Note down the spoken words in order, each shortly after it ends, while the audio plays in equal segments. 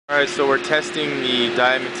Alright, so we're testing the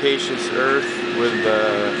diatomaceous earth with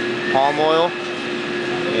palm oil,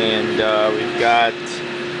 and we've got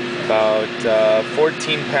about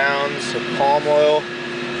 14 pounds of palm oil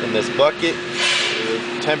in this bucket.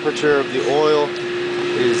 The temperature of the oil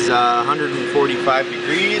is 145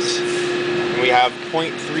 degrees, and we have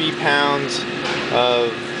 0.3 pounds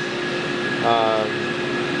of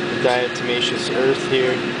diatomaceous earth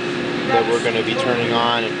here that we're going to be turning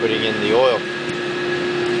on and putting in the oil.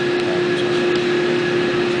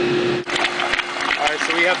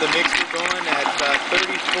 So we have the mixer going at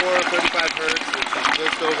 35 hertz, which is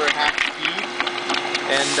just over half speed,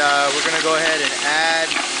 and we're going to go ahead and add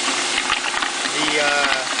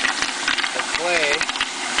the clay.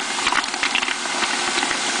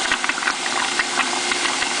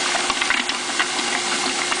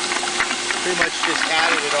 Pretty much just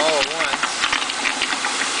added it all at once.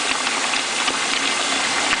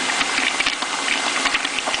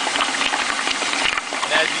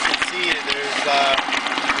 And as you can see, there's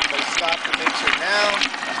stop the mixer now.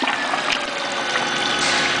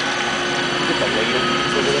 Get the ladle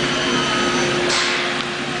over there.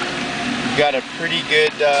 We've got a pretty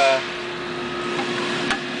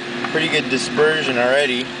good dispersion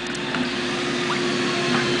already.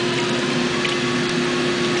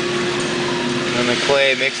 And the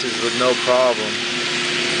clay mixes with no problem.